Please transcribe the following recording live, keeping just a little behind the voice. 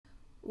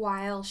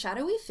While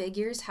shadowy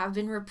figures have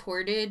been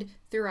reported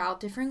throughout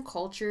different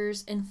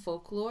cultures and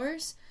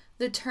folklores,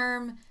 the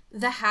term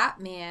the Hat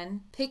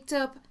Man picked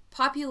up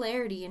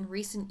popularity in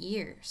recent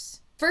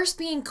years. First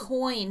being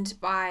coined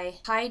by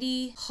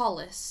Heidi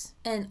Hollis,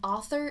 an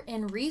author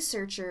and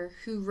researcher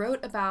who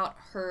wrote about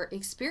her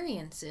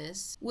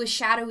experiences with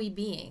shadowy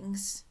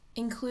beings,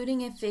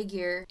 including a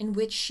figure in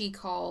which she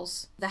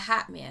calls the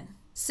Hat Man.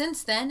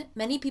 Since then,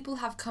 many people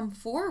have come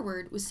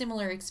forward with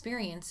similar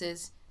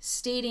experiences,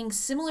 stating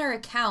similar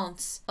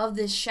accounts of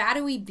this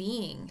shadowy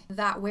being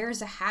that wears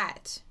a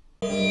hat.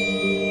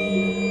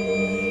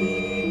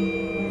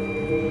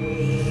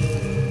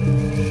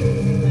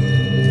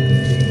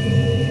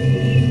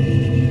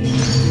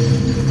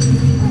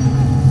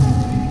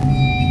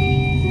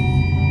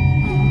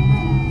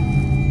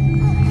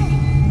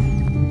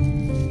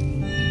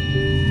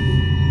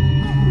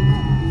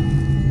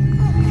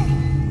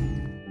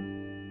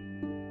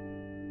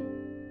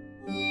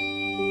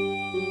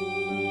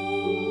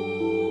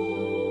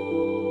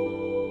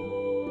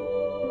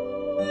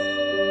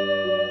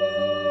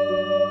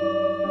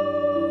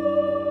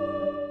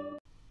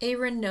 A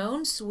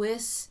renowned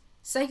Swiss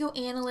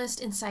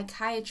psychoanalyst and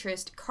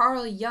psychiatrist,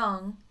 Carl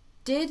Jung,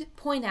 did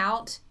point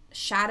out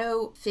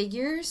shadow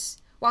figures.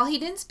 While he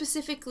didn't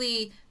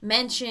specifically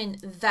mention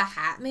the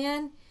Hat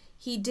Man,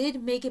 he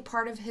did make it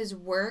part of his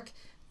work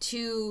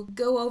to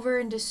go over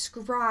and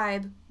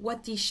describe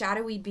what these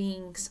shadowy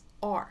beings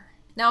are.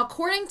 Now,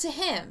 according to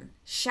him,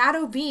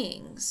 shadow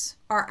beings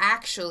are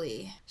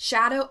actually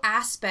shadow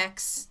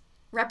aspects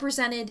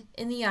represented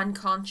in the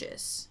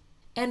unconscious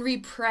and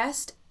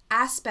repressed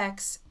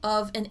aspects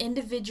of an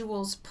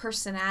individual's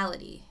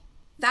personality.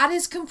 That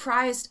is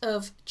comprised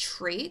of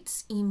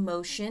traits,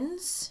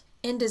 emotions,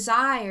 and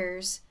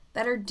desires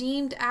that are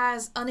deemed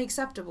as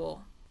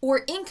unacceptable or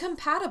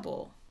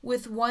incompatible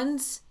with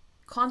one's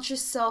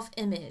conscious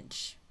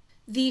self-image.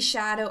 These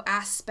shadow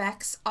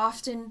aspects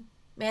often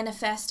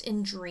manifest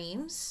in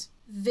dreams,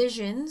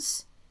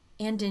 visions,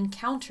 and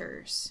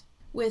encounters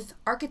with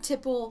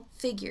archetypal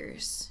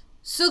figures.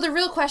 So the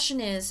real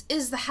question is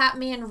the Hat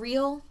Man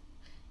real?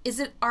 Is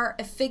it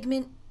a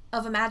figment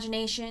of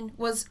imagination?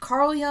 Was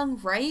Carl Jung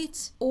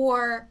right?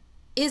 Or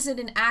is it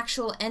an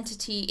actual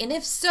entity? And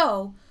if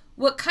so,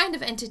 what kind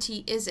of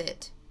entity is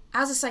it?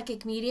 As a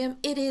psychic medium,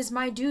 it is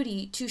my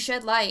duty to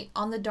shed light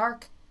on the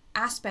dark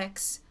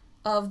aspects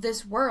of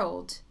this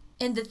world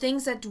and the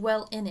things that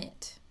dwell in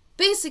it.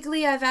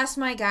 Basically, I've asked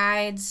my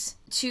guides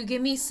to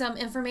give me some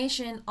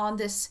information on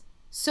this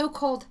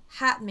so-called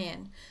Hat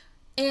Man.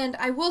 And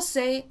I will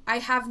say, I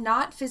have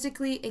not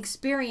physically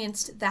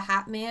experienced the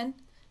Hat Man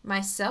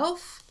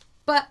myself,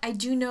 but I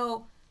do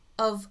know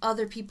of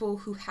other people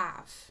who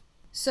have.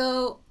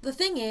 So the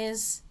thing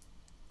is,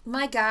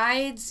 my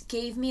guides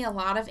gave me a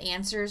lot of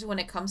answers when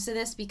it comes to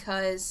this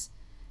because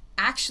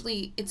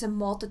actually it's a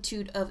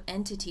multitude of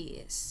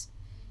entities.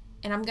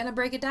 And I'm gonna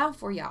break it down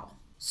for y'all.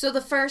 So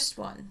the first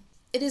one,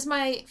 it is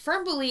my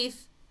firm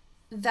belief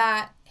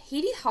that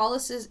Heidi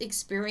Hollis's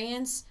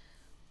experience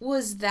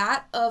was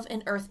that of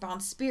an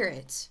earthbound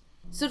spirit.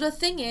 So the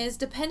thing is,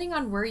 depending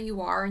on where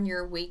you are in your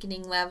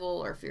awakening level,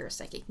 or if you're a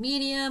psychic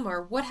medium,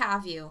 or what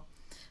have you,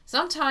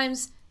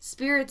 sometimes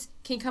spirits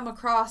can come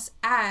across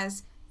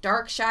as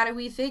dark,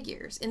 shadowy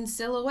figures in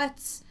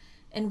silhouettes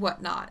and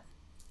whatnot.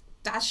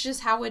 That's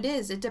just how it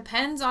is. It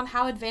depends on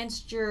how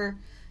advanced your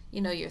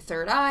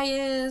third eye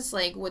is,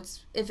 like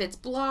if it's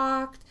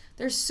blocked.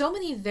 There's so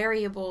many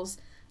variables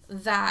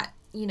that,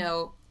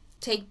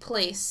 take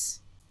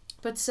place.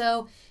 But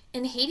so,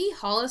 in Heidi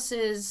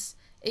Hollis's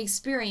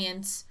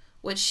experience,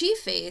 what she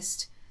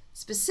faced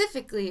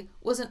specifically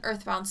was an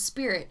earthbound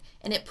spirit,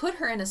 and it put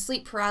her in a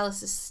sleep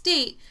paralysis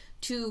state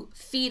to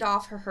feed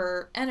off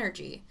her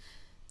energy.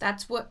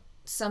 That's what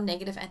some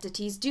negative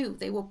entities do.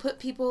 They will put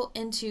people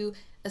into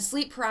a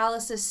sleep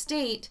paralysis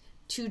state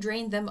to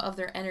drain them of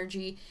their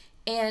energy.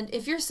 And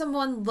if you're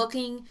someone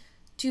looking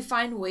to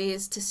find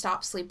ways to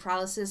stop sleep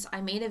paralysis,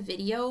 I made a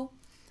video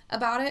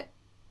about it,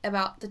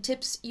 about the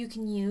tips you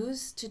can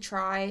use to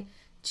try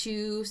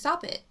to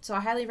stop it. So I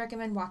highly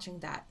recommend watching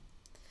that.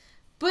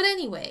 But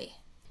anyway,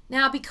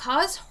 now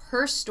because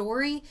her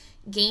story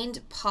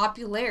gained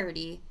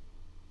popularity,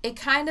 it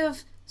kind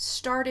of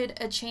started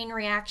a chain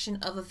reaction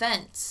of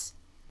events.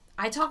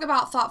 I talk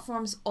about thought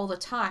forms all the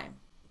time.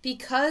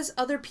 Because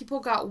other people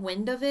got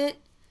wind of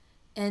it,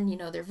 and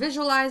they're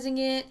visualizing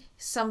it,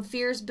 some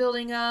fears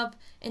building up,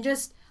 and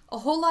just a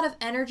whole lot of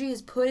energy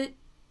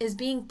is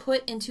being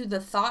put into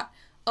the thought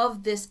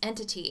of this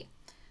entity,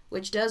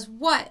 which does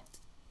what?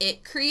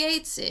 It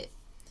creates it.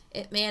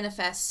 It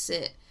manifests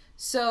it.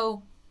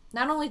 So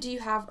not only do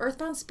you have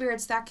earthbound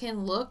spirits that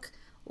can look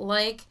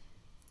like,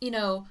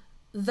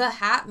 the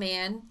Hat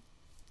Man.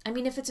 I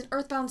mean, if it's an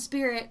earthbound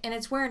spirit and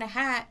it's wearing a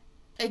hat,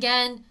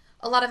 again,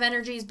 a lot of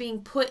energy is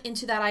being put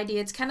into that idea.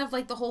 It's kind of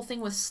like the whole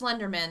thing with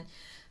Slender Man.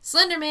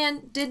 Slender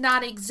Man did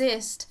not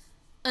exist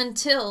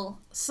until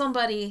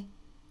somebody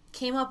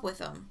came up with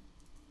him.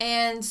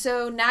 And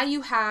so now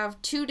you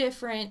have two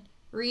different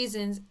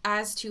reasons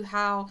as to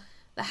how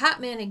the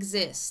Hat Man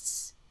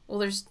exists. Well,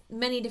 there's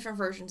many different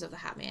versions of the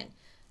Hat Man.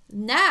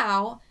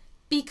 Now,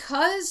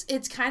 because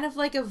it's kind of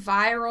like a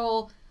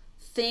viral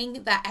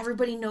thing that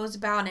everybody knows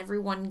about and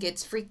everyone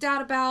gets freaked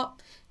out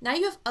about, now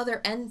you have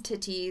other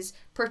entities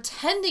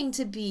pretending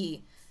to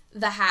be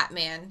the Hat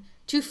Man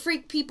to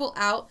freak people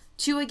out,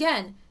 to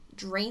again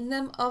drain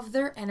them of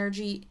their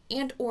energy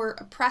and or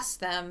oppress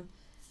them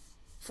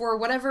for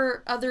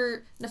whatever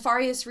other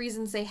nefarious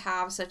reasons they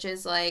have, such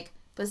as like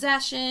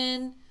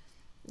possession,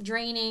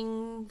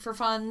 draining for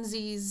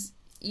funsies,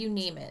 you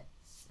name it.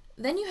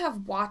 Then you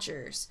have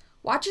watchers.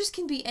 Watchers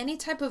can be any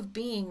type of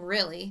being,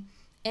 really,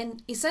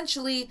 and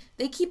essentially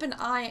they keep an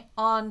eye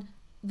on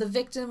the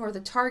victim or the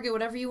target,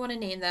 whatever you want to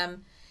name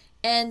them,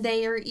 and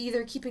they are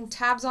either keeping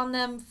tabs on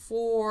them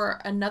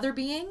for another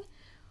being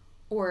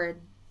or a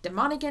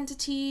demonic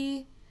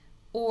entity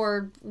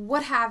or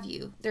what have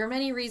you. There are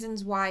many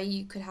reasons why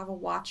you could have a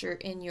watcher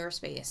in your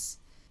space.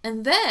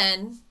 And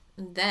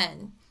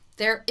then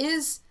there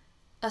is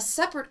a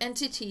separate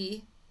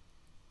entity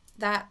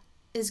that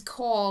is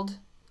called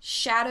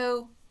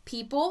shadow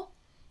people,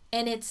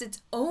 and it's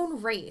its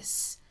own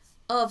race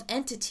of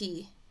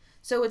entity.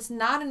 So it's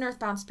not an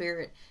earthbound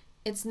spirit.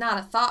 It's not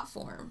a thought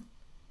form.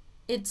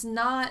 It's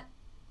not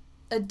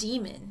a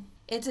demon.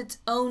 It's its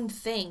own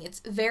thing. It's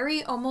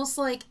very almost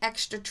like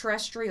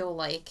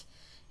extraterrestrial-like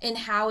in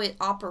how it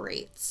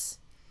operates.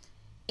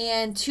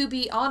 And to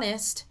be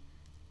honest,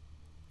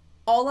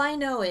 all I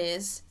know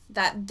is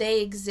that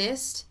they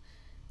exist,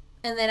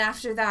 and then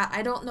after that,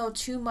 I don't know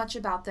too much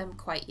about them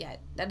quite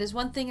yet. That is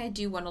one thing I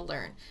do want to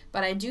learn,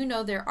 but I do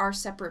know there are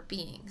separate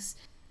beings.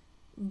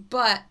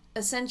 But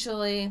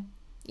essentially,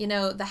 you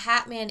know, the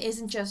Hat Man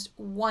isn't just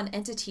one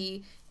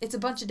entity, it's a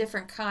bunch of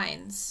different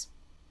kinds.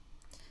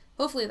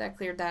 Hopefully that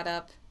cleared that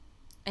up.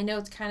 I know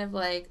it's kind of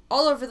like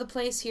all over the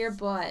place here,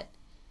 but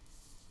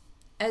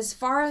as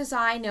far as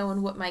I know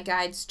and what my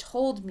guides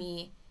told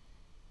me,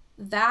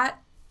 that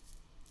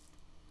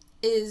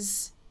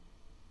is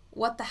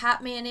what the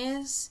Hat Man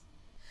is.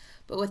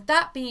 But with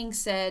that being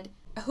said,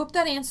 I hope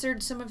that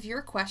answered some of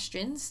your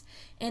questions.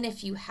 And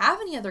if you have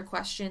any other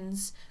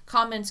questions,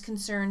 comments,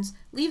 concerns,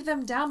 leave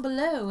them down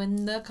below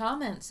in the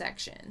comment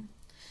section.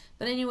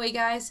 But anyway,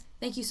 guys,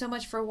 thank you so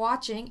much for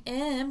watching,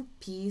 and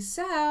peace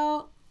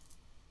out.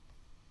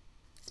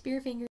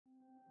 Spear finger.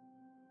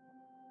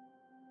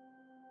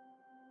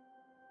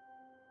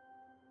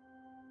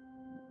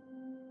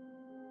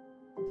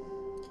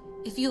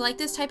 If you like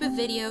this type of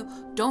video,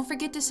 don't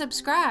forget to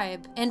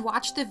subscribe and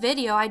watch the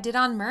video I did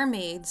on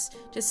mermaids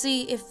to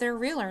see if they're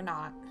real or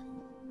not.